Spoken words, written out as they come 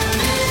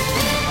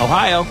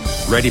Ohio,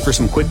 ready for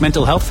some quick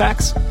mental health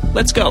facts?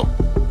 Let's go.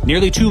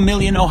 Nearly 2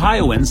 million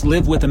Ohioans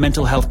live with a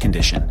mental health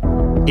condition.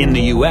 In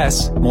the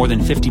U.S., more than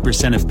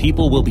 50% of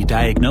people will be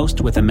diagnosed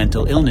with a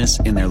mental illness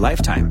in their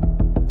lifetime.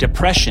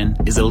 Depression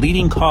is a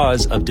leading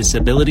cause of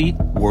disability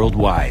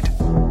worldwide.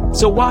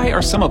 So why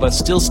are some of us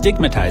still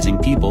stigmatizing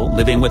people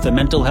living with a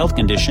mental health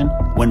condition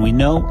when we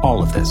know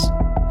all of this?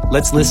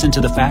 Let's listen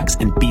to the facts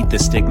and beat the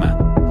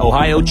stigma.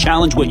 Ohio,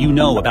 challenge what you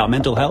know about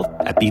mental health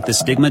at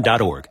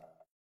beatthestigma.org.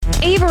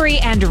 Avery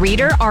and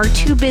Reader are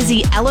too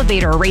busy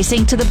elevator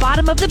racing to the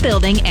bottom of the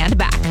building and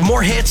back.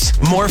 More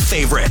hits, more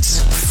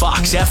favorites.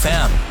 Fox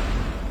FM.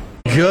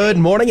 Good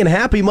morning and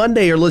happy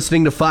Monday. You're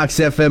listening to Fox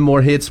FM,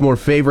 more hits, more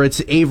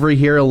favorites. Avery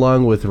here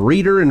along with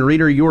Reader. And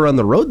Reader, you were on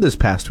the road this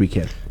past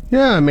weekend.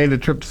 Yeah, I made a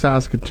trip to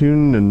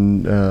Saskatoon,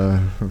 and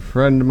a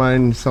friend of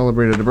mine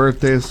celebrated a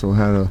birthday, so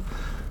had a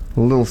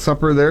little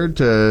supper there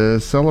to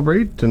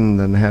celebrate, and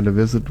then had a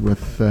visit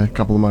with a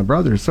couple of my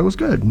brothers, so it was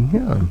good.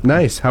 Yeah,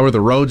 nice. How were the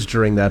roads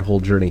during that whole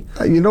journey?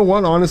 You know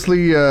what,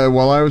 honestly,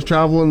 while I was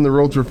traveling, the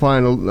roads were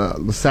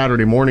fine.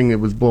 Saturday morning it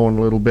was blowing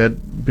a little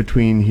bit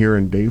between here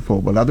and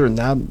Dayful, but other than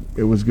that,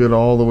 it was good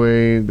all the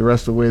way, the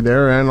rest of the way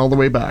there and all the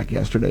way back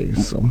yesterday.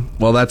 So,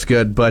 well, that's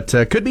good, but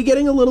could be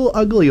getting a little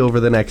ugly over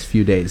the next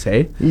few days,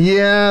 hey?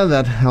 Yeah,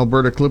 that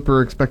Alberta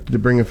Clipper expected to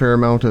bring a fair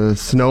amount of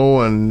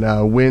snow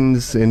and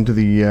winds into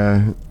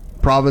the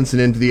province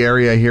and into the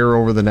area here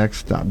over the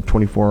next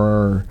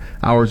 24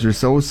 hours or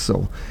so.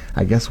 So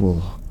I guess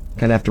we'll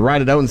kind of have to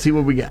ride it out and see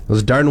what we get.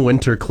 Those darn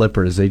winter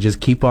clippers, they just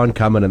keep on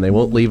coming and they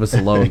won't leave us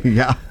alone.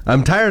 Yeah.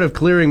 I'm tired of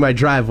clearing my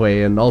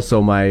driveway and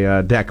also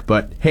my deck,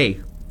 but hey,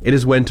 it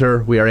is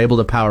winter. We are able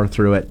to power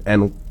through it,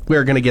 and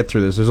we're going to get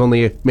through this. There's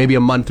only maybe a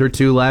month or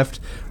two left,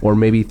 or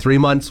maybe 3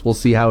 months. We'll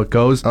see how it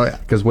goes. Oh, yeah.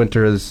 Because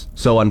winter is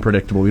so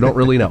unpredictable. We don't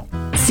really know.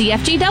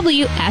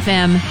 CFGW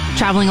FM.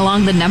 Traveling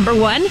along the number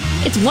one,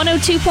 it's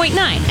 102.9.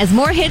 As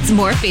more hits,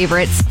 more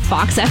favorites.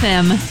 Fox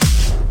FM.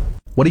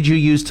 What did you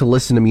use to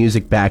listen to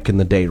music back in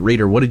the day?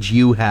 Reader, what did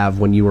you have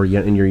when you were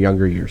in your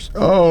younger years?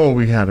 Oh,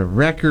 we had a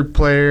record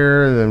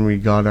player, then we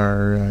got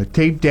our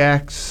tape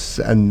decks,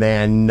 and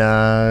then,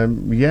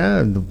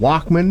 the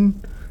Walkman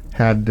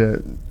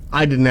had...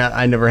 I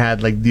never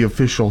had like the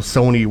official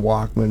Sony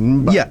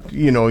Walkman, but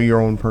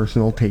your own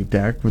personal tape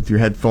deck with your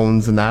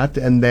headphones and that.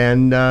 And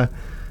then I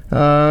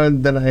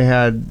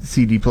had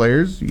CD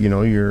players,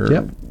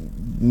 your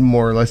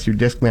more or less your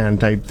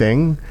Discman type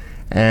thing.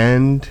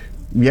 And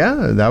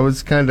that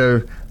was kind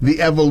of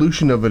the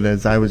evolution of it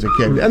as I was a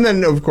kid. And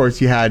then, of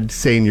course, you had,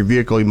 say, in your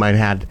vehicle, you might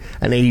have had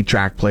an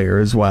 8-track player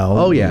as well.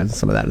 Oh, yeah.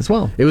 Some of that as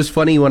well. It was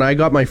funny, when I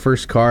got my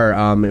first car,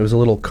 it was a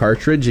little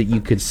cartridge that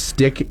you could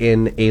stick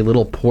in a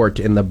little port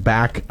in the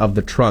back of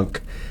the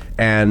trunk,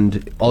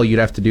 and all you'd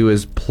have to do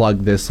is plug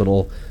this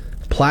little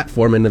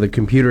platform into the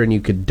computer and you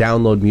could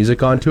download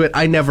music onto it.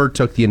 I never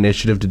took the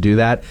initiative to do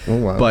that,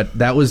 but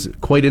that was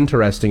quite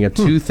interesting. A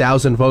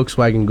 2000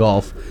 Volkswagen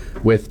Golf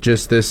with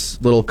just this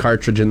little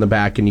cartridge in the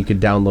back, and you could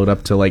download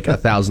up to like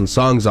 1,000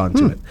 songs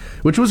onto it,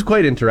 which was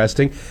quite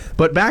interesting.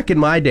 But back in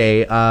my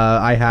day,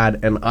 I had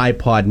an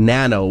iPod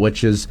Nano,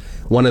 which is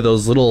one of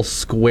those little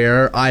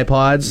square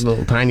iPods.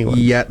 Little tiny ones.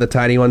 Yeah, the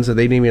tiny ones that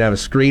they didn't even have a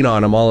screen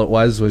on them. All it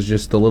was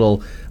just the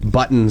little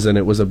buttons, and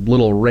it was a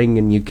little ring,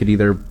 and you could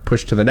either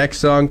push to the next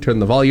song, turn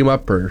the volume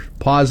up, or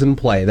pause and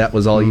play. That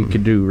was all you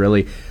could do,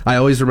 really. I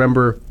always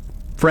remember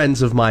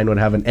friends of mine would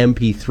have an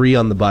MP3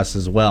 on the bus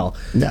as well.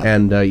 Yeah.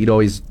 And you'd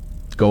always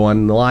go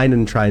online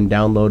and try and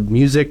download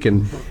music,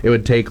 and it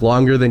would take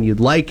longer than you'd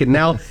like. And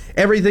now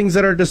everything's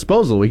at our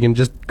disposal. We can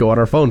just go on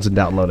our phones and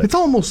download it. It's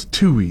almost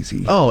too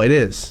easy. Oh, it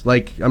is.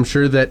 Like, I'm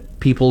sure that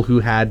people who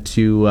had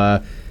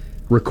to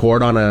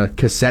record on a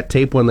cassette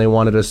tape when they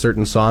wanted a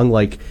certain song,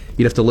 like,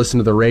 you'd have to listen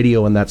to the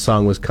radio when that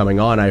song was coming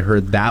on. I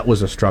heard that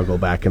was a struggle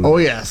back in the day. Oh,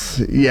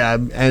 yes. Yeah,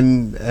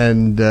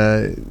 and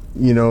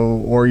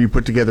or you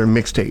put together a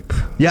mixtape.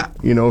 Yeah.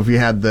 If you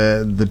had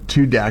the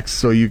 2 decks,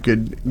 so you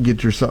could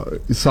get your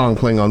song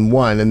playing on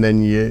one, and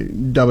then you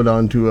dub it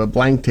onto a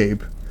blank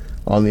tape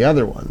on the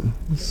other one.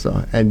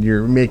 So, and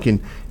you're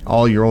making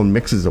all your own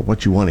mixes of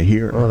what you want to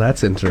hear. Oh,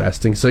 that's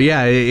interesting. So,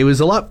 yeah, it was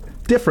a lot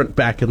different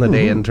back in the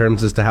day in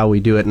terms as to how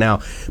we do it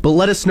now. But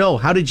let us know,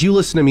 how did you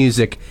listen to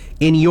music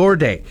in your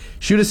day?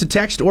 Shoot us a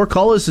text or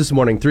call us this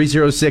morning,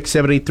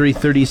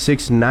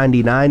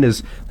 306-783-3699.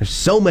 There's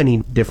so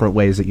many different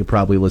ways that you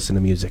probably listen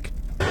to music.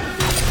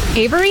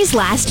 Avery's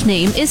last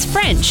name is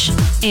French,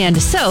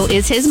 and so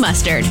is his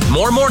mustard.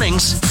 More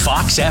mornings,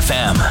 Fox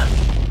FM.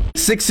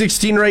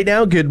 6:16 right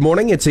now. Good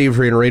morning. It's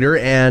Avery and Reader,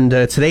 and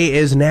today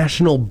is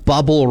National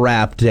Bubble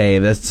Wrap Day.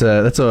 That's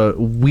a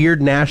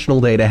weird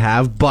national day to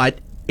have, but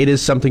it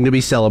is something to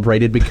be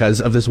celebrated because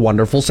of this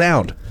wonderful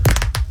sound.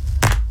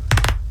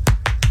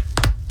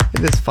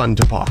 It is fun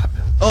to pop.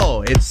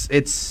 Oh,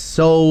 it's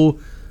so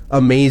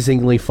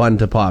amazingly fun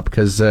to pop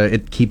because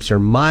it keeps your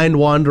mind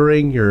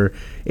wandering. You're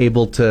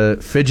able to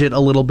fidget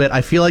a little bit.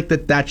 I feel like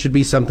that should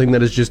be something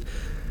that is just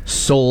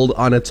sold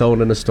on its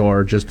own in a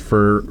store just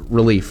for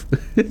relief.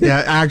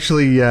 Yeah,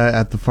 actually,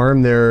 at the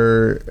farm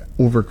there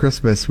over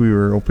Christmas, we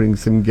were opening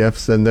some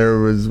gifts, and there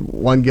was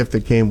one gift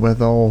that came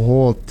with a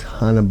whole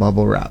ton of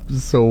bubble wrap.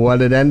 So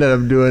what it ended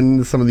up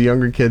doing, some of the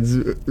younger kids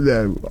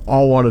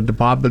all wanted to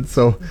pop it,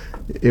 so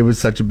it was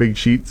such a big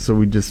sheet, so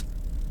we just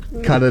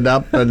cut it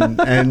up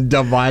and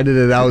divided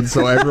it out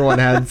so everyone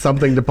had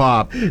something to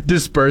pop.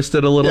 Dispersed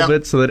it a little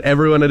bit so that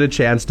everyone had a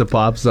chance to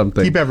pop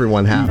something. Keep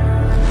everyone happy.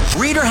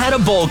 Reader had a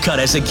bowl cut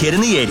as a kid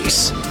in the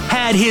 80s.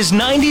 Had his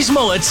 90s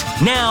mullets.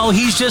 Now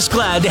he's just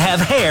glad to have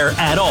hair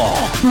at all.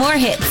 More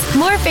hits,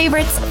 more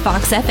favorites,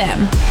 Fox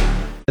FM.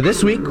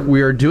 This week,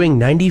 we are doing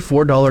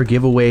 $94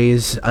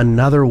 giveaways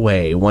another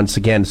way. Once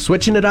again,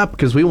 switching it up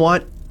because we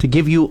want to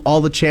give you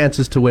all the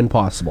chances to win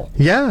possible.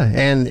 Yeah,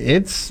 and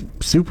it's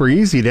super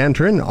easy to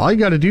enter in. All you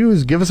got to do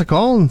is give us a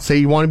call and say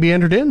you want to be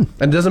entered in.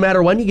 And it doesn't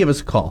matter when you give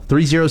us a call.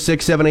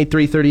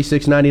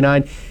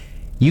 306-783-3699.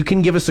 You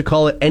can give us a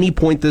call at any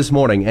point this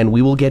morning, and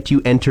we will get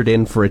you entered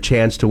in for a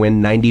chance to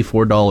win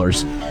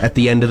 $94 at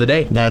the end of the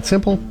day. That's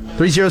simple.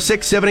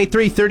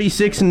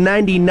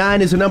 306-783-3699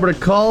 is a number to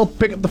call.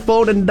 Pick up the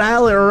phone and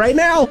dial it right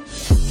now.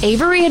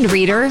 Avery and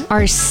Reader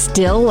are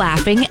still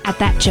laughing at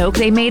that joke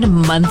they made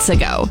months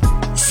ago.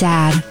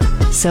 Sad.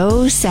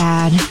 So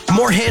sad.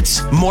 More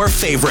hits, more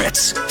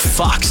favorites.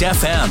 Fox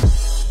FM.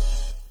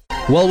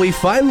 Well, we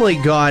finally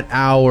got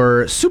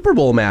our Super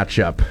Bowl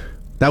matchup.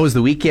 That was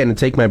the weekend, and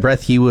take my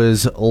breath, he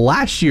was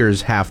last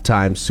year's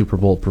halftime Super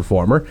Bowl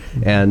performer,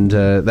 and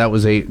that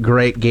was a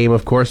great game,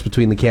 of course,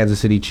 between the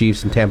Kansas City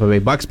Chiefs and Tampa Bay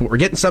Bucks, but we're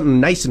getting something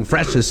nice and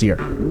fresh this year.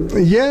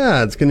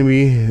 Yeah, it's going to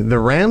be the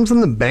Rams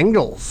and the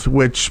Bengals,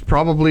 which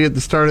probably at the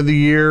start of the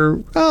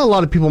year, a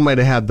lot of people might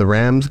have had the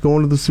Rams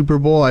going to the Super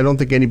Bowl. I don't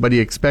think anybody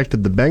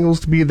expected the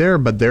Bengals to be there,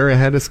 but they're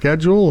ahead of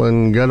schedule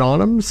and good on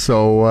them,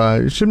 so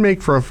it should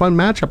make for a fun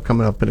matchup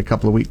coming up in a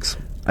couple of weeks.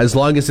 As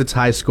long as it's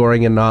high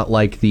scoring and not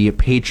like the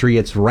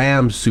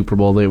Patriots-Rams Super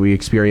Bowl that we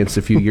experienced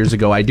a few years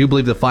ago. I do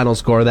believe the final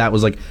score of that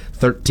was like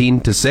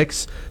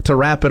 13-6 to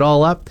wrap it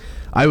all up.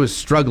 I was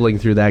struggling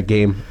through that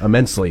game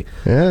immensely.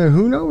 Yeah,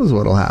 who knows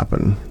what'll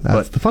happen.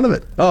 That's the fun of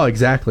it. Oh,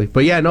 exactly.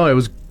 But yeah, no, it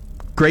was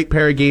great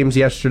pair of games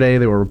yesterday.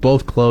 They were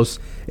both close,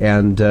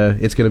 and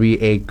it's going to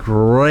be a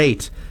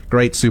great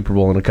Super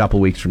Bowl in a couple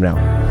weeks from now.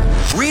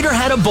 Reader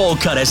had a bowl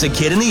cut as a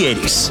kid in the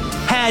 80s.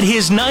 Had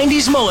his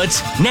 90s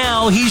mullets.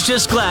 Now he's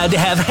just glad to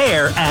have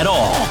hair at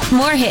all.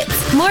 More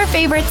hits, more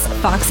favorites,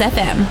 Fox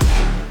FM.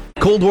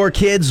 Cold War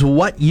Kids,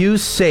 What You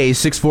Say,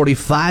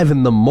 6:45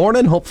 in the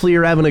morning. Hopefully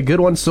you're having a good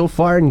one so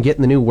far and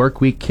getting the new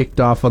work week kicked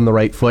off on the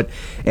right foot.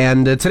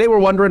 And today we're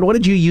wondering, what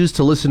did you use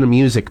to listen to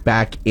music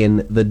back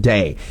in the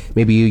day?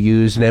 Maybe you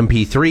used an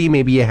MP3,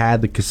 maybe you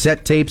had the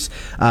cassette tapes.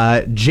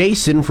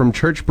 Jason from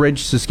Churchbridge,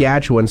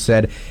 Saskatchewan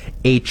said,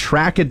 a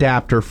track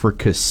adapter for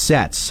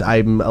cassettes.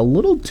 I'm a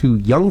little too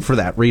young for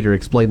that. Reader,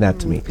 explain that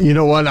to me. You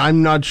know what?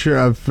 I'm not sure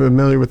I'm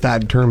familiar with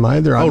that term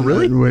either. Oh,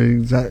 really?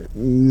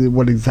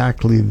 What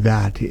exactly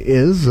that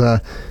is.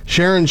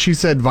 Sharon, she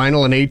said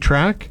vinyl and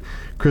 8-track.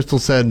 Crystal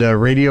said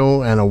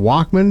radio and a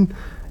Walkman.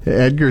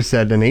 Edgar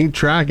said an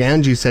 8-track.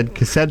 Angie said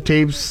cassette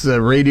tapes,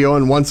 radio,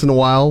 and once in a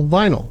while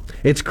vinyl.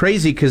 It's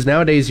crazy because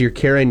nowadays you're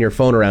carrying your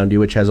phone around you,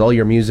 which has all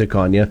your music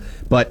on you.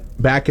 But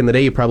back in the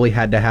day, you probably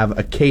had to have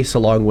a case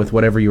along with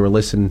whatever you were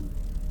listening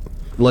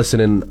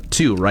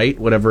to, right?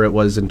 Whatever it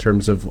was in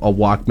terms of a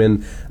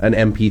Walkman, an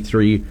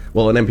MP3.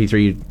 Well, an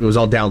MP3, it was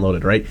all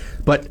downloaded, right?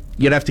 But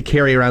you'd have to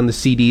carry around the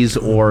CDs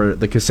or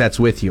the cassettes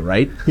with you,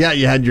 right? Yeah,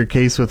 you had your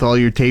case with all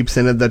your tapes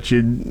in it that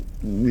you'd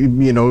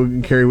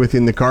carry with you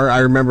in the car. I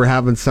remember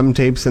having some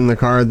tapes in the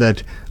car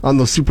that on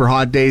those super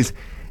hot days,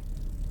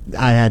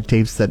 I had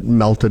tapes that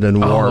melted and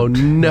warped. Oh,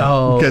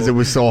 no. Because it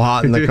was so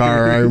hot in the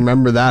car. I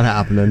remember that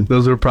happening.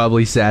 Those were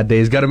probably sad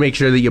days. Got to make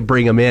sure that you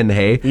bring them in,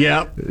 hey?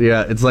 Yep.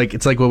 Yeah, it's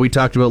like what we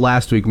talked about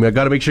last week.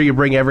 Got to make sure you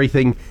bring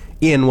everything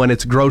in when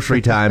it's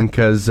grocery time,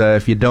 because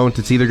if you don't,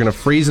 it's either going to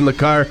freeze in the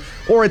car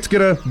or it's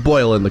going to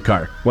boil in the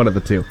car. One of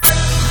the two.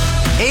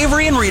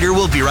 Avery and Reader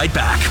will be right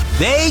back.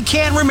 They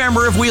can't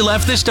remember if we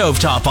left the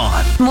stovetop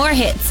on. More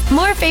hits,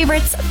 more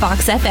favorites,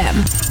 Fox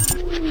FM.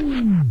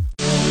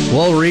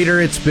 Well, Reader,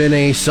 it's been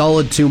a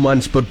solid 2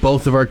 months, but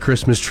both of our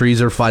Christmas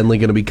trees are finally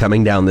going to be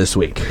coming down this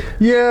week.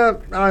 Yeah,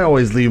 I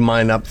always leave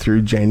mine up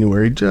through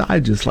January. I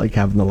just like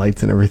having the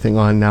lights and everything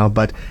on now,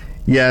 but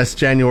yes,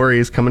 January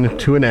is coming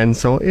to an end,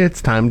 so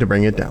it's time to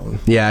bring it down.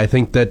 Yeah, I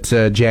think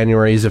that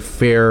January is a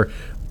fair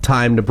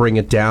time to bring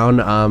it down.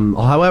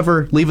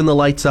 However, leaving the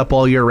lights up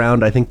all year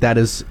round, I think that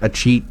is a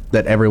cheat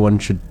that everyone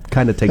should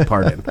kind of take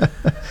part in.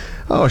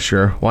 Oh,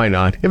 sure. Why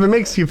not? If it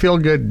makes you feel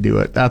good, do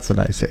it. That's what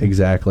I say.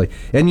 Exactly.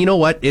 And you know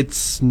what?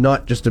 It's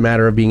not just a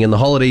matter of being in the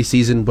holiday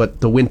season, but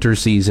the winter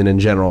season in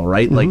general,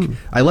 right? Mm-hmm. Like,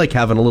 I like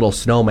having a little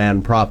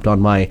snowman propped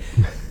on by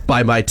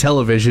my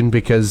television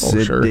because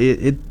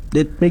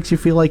it makes you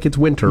feel like it's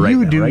winter right now.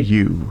 You do right?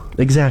 you.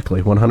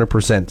 Exactly,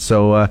 100%.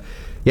 So,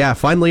 yeah,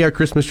 finally our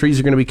Christmas trees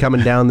are going to be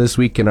coming down this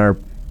week, and our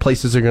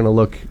places are going to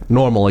look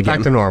normal again.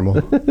 Back to normal.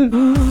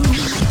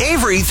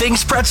 Avery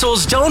thinks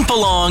pretzels don't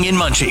belong in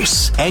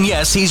Munchies. And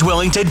yes, he's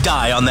willing to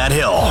die on that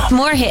hill.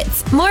 More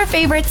hits, more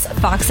favorites,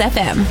 Fox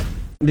FM.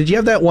 Did you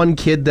have that one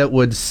kid that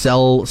would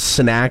sell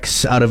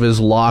snacks out of his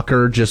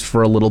locker just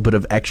for a little bit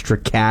of extra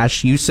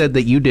cash? You said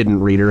that you didn't,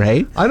 Reader,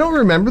 hey? I don't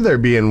remember there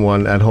being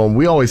one at home.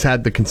 We always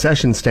had the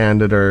concession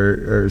stand at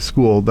our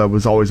school that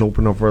was always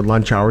open over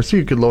lunch hour, so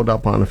you could load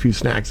up on a few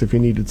snacks if you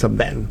needed some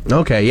then.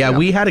 Okay, yeah,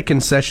 we had a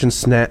concession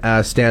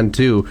stand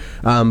too,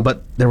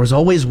 but there was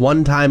always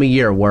one time a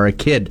year where a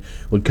kid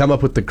would come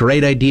up with the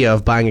great idea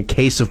of buying a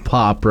case of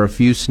pop or a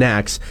few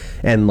snacks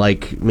and,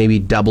 like, maybe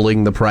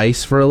doubling the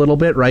price for a little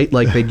bit, right?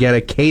 Like, they'd get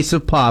a case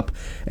of pop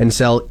and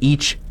sell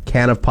each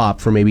can of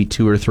pop for maybe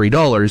 $2 or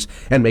 $3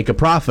 and make a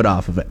profit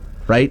off of it,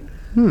 right?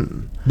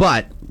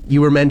 But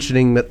you were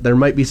mentioning that there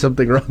might be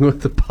something wrong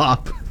with the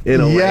pop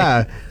in a way.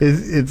 Yeah,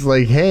 it's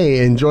like,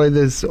 hey, enjoy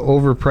this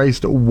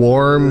overpriced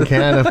warm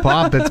can of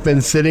pop that's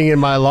been sitting in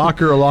my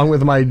locker along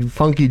with my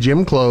funky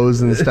gym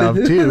clothes and stuff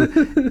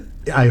too.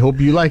 I hope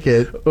you like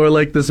it. Or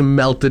like this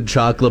melted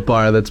chocolate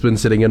bar that's been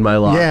sitting in my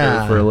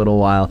locker for a little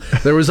while.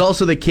 There was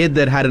also the kid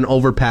that had an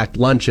overpacked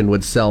lunch and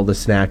would sell the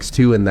snacks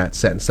too in that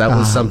sense. That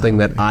was something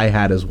that I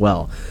had as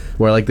well.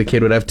 Where like the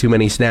kid would have too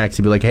many snacks.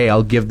 He'd be like, hey,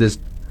 I'll give this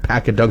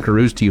pack of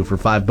Dunkaroos to you for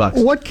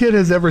 $5. What kid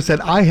has ever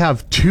said, I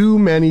have too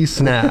many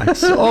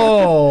snacks?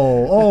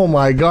 Oh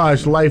my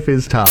gosh, life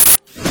is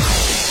tough.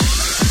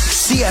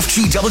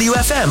 CFG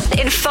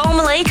WFM. In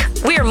Foam Lake,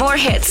 we're more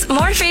hits,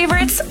 more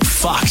favorites.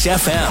 Fox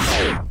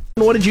FM.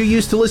 What did you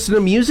used to listen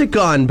to music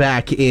on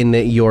back in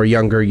your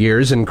younger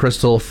years? And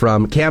Crystal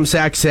from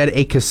Camsack said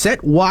a cassette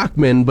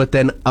Walkman, but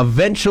then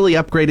eventually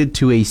upgraded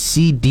to a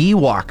CD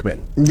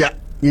Walkman. Yeah,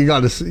 you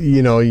got to,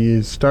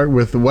 you start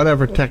with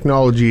whatever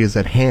technology is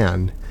at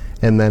hand.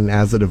 And then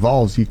as it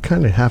evolves, you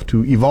kind of have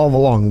to evolve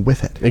along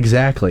with it.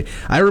 Exactly.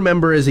 I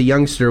remember as a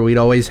youngster, we'd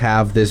always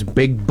have this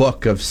big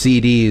book of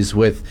CDs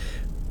with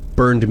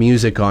burned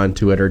music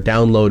onto it or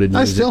downloaded music.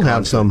 I still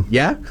have some.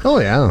 Yeah? Oh,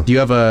 yeah. Do you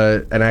have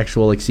an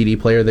actual like CD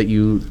player that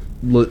you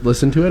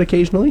listen to it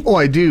occasionally? Oh,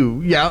 I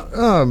do. Yeah.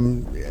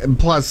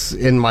 Plus,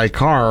 in my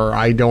car,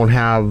 I don't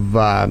have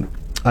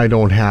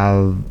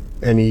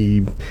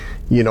any,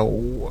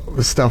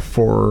 stuff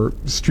for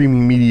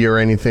streaming media or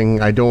anything.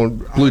 I don't.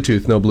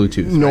 Bluetooth, no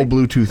Bluetooth. No right?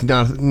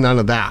 Bluetooth, none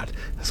of that.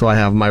 So I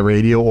have my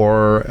radio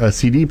or a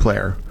CD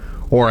player.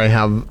 Or I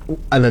have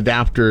an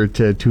adapter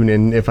to tune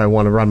in if I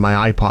want to run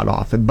my iPod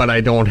off it. But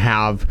I don't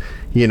have,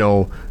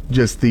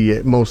 just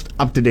the most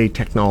up-to-date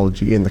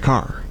technology in the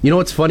car. You know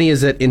what's funny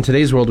is that in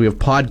today's world we have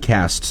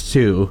podcasts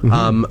too.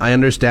 I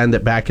understand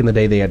that back in the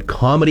day they had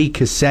comedy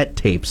cassette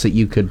tapes that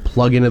you could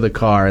plug into the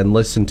car and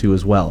listen to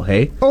as well,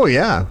 hey? Oh,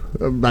 yeah.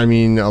 I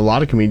mean, a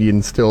lot of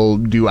comedians still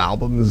do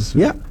albums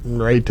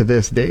right to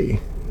this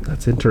day.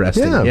 That's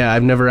interesting. Yeah.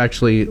 I've never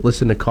actually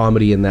listened to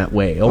comedy in that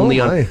way. Only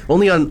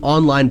on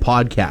online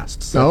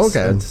podcasts.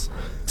 Okay.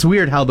 It's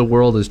weird how the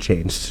world has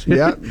changed.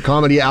 Yeah,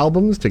 comedy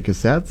albums to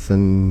cassettes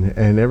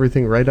and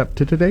everything right up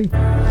to today.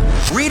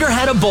 Reader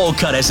had a bowl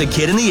cut as a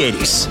kid in the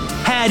 80s.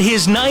 Had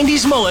his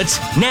 90s mullet.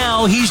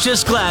 Now he's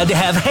just glad to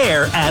have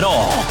hair at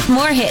all.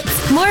 More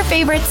hits, more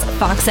favorites,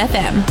 Fox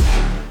FM.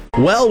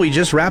 Well, we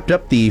just wrapped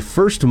up the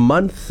first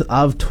month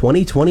of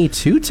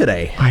 2022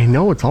 today. I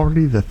know, it's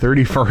already the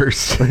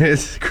 31st.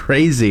 It's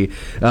crazy.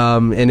 We're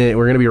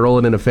going to be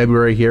rolling into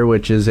February here,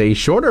 which is a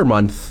shorter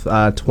month.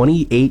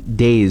 28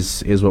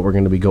 days is what we're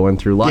going to be going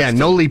through.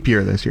 No leap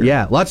year this year.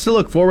 Yeah, lots to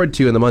look forward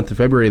to in the month of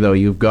February, though.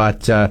 You've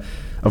got,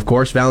 of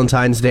course,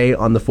 Valentine's Day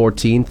on the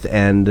 14th,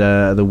 and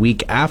the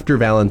week after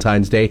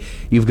Valentine's Day,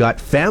 you've got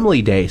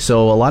Family Day.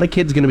 So a lot of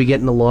kids going to be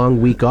getting a long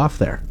week off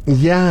there.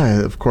 Yeah,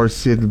 of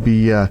course, it'll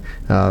be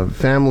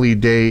Family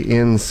Day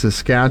in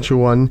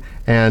Saskatchewan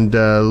and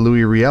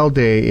Louis Riel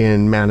Day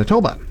in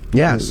Manitoba.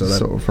 Yeah,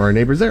 so for our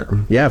neighbors there.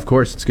 Yeah, of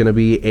course, it's going to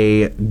be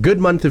a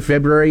good month of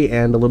February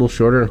and a little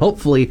shorter, and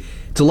hopefully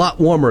it's a lot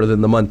warmer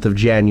than the month of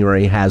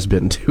January has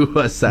been to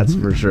us, that's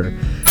for sure.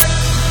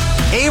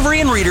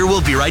 Avery and Reader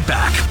will be right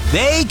back.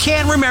 They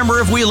can't remember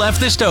if we left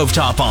the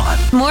stovetop on.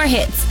 More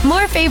hits,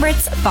 more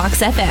favorites,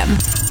 Fox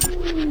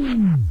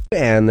FM.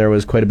 And there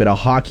was quite a bit of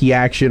hockey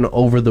action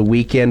over the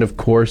weekend. Of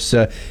course,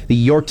 the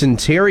Yorkton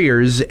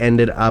Terriers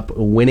ended up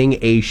winning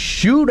a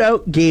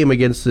shootout game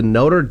against the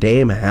Notre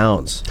Dame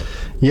Hounds.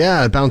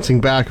 Yeah,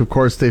 bouncing back, of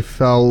course, they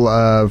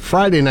fell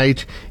Friday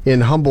night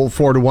in Humboldt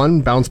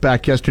 4-1. Bounced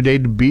back yesterday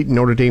to beat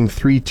Notre Dame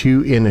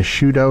 3-2 in a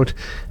shootout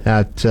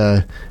at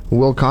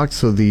Wilcox.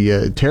 So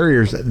the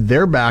Terriers,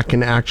 they're back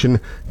in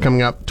action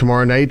coming up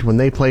tomorrow night when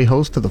they play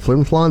host to the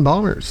Flin Flon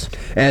Bombers.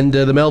 And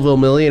the Melville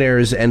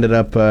Millionaires ended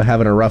up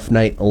having a rough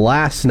night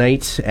last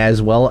night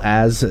as well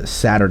as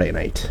Saturday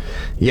night.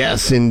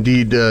 Yes,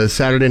 indeed.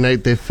 Saturday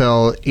night they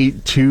fell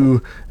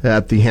 8-2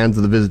 at the hands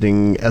of the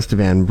visiting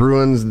Estevan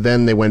Bruins.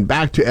 Then they went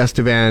back to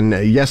Estevan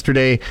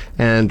yesterday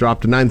and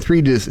dropped a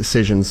 9-3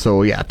 decision.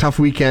 So, yeah, tough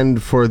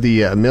weekend for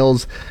the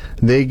Mills.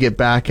 They get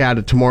back at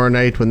it tomorrow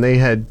night when they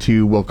head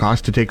to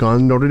Wilcox to take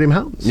on Notre Dame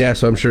Hounds. Yeah,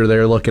 so I'm sure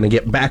they're looking to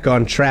get back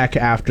on track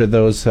after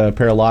those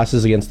pair of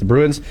losses against the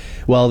Bruins.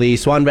 Well, the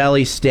Swan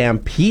Valley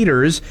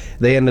Stampeders,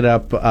 they ended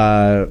up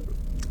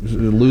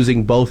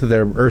losing both of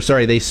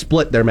they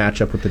split their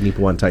matchup with the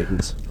Neepawan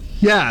Titans.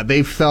 Yeah,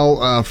 they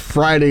fell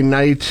Friday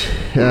night.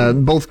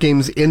 Both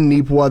games in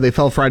Neepawa, they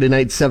fell Friday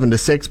night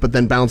 7-6, but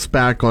then bounced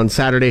back on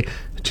Saturday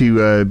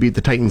to beat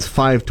the Titans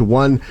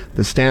 5-1.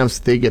 The Stamps,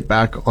 they get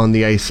back on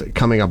the ice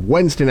coming up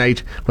Wednesday night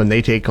when they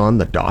take on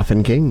the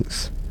Dauphin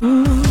Kings.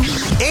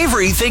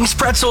 Avery thinks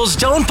pretzels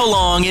don't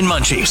belong in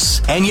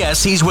Munchies. And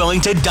yes, he's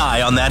willing to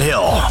die on that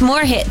hill.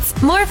 More hits,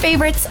 more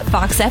favorites,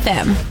 Fox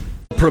FM.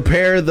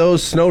 Prepare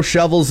those snow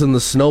shovels and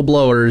the snow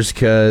blowers,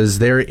 because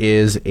there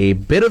is a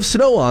bit of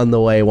snow on the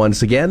way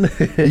once again.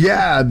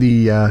 Yeah,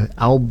 the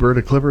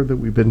Alberta Clipper that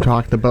we've been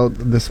talking about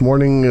this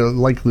morning,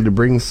 likely to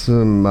bring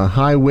some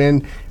high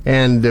wind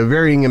and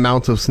varying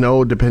amounts of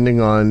snow depending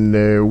on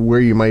where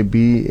you might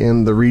be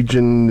in the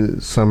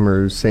region. Some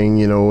are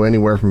saying,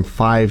 anywhere from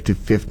 5 to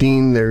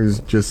 15.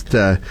 There's just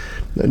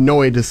no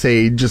way to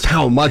say just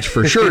how much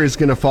for sure is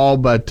going to fall,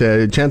 but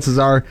chances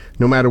are,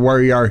 no matter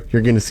where you are,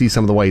 you're going to see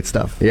some of the white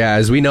stuff. Yeah,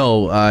 as we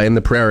know, in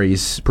the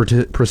prairies,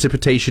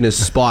 precipitation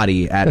is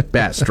spotty at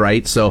best,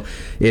 right? So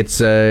it's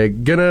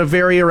going to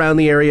vary around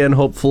the area, and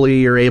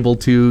hopefully you're able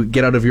to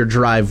get out of your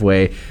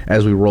driveway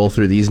as we roll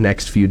through these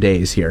next few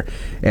days here.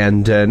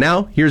 And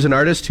now, here's an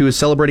artist who is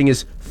celebrating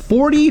his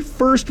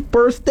 41st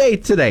birthday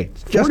today.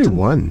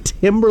 41. Justin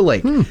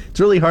Timberlake. It's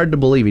really hard to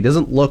believe. He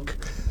doesn't look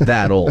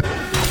that old.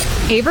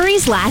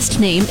 Avery's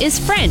last name is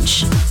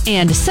French,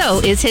 and so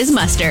is his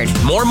mustard.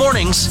 More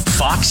mornings,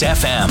 Fox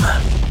FM.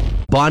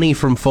 Bonnie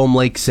from Foam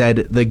Lake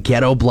said the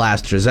Ghetto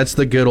Blasters. That's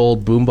the good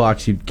old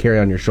boombox you'd carry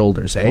on your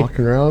shoulders, eh?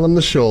 Walking around on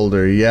the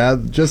shoulder, yeah.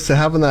 Just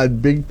having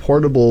that big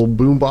portable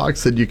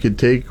boombox that you could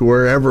take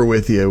wherever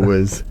with you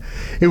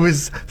it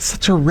was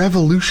such a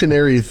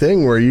revolutionary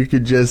thing where you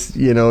could just,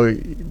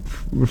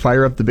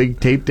 fire up the big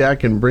tape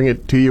deck and bring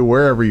it to you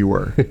wherever you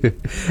were.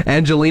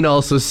 Angelina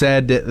also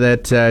said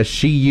that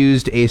she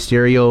used a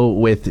stereo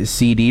with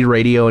CD,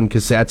 radio, and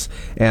cassettes,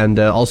 and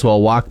also a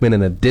Walkman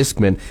and a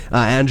Discman.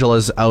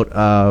 Angela's out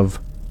of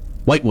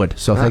Whitewood,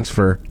 so thanks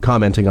for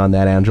commenting on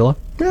that, Angela.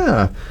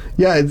 Yeah,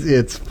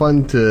 it's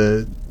fun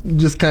to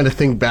just kind of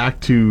think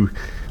back to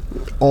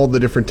all the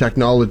different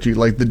technology,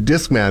 like the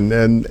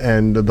Discman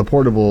and the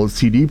portable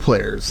CD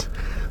players.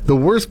 The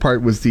worst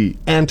part was the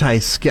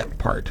anti-skip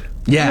part.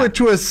 Yeah. Which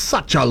was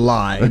such a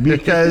lie,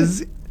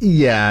 because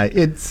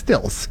it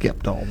still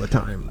skipped all the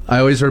time. I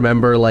always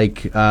remember,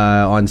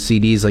 on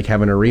CDs,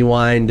 having to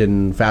rewind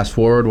and fast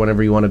forward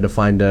whenever you wanted to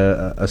find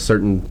a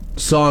certain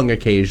song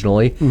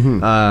occasionally.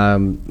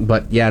 Mm-hmm.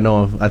 But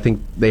I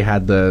think they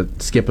had to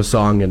skip a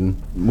song and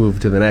move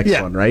to the next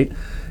one, right?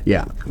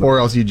 Yeah. Or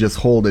else you just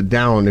hold it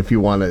down if you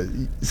want to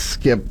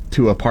skip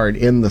to a part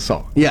in the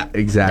song. Yeah,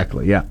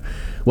 exactly, yeah.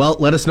 Well,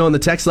 let us know on the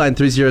text line,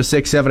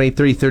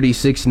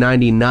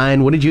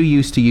 306-783-3699. What did you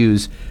used to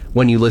use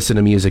when you listen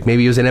to music?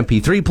 Maybe it was an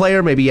MP3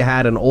 player. Maybe you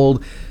had an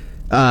old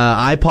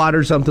iPod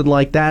or something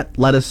like that.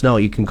 Let us know.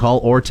 You can call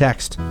or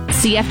text.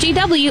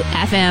 CFGW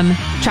FM.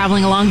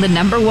 Traveling along the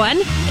number one,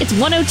 it's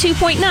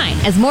 102.9.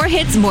 As more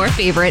hits, more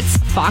favorites.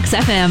 Fox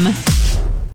FM.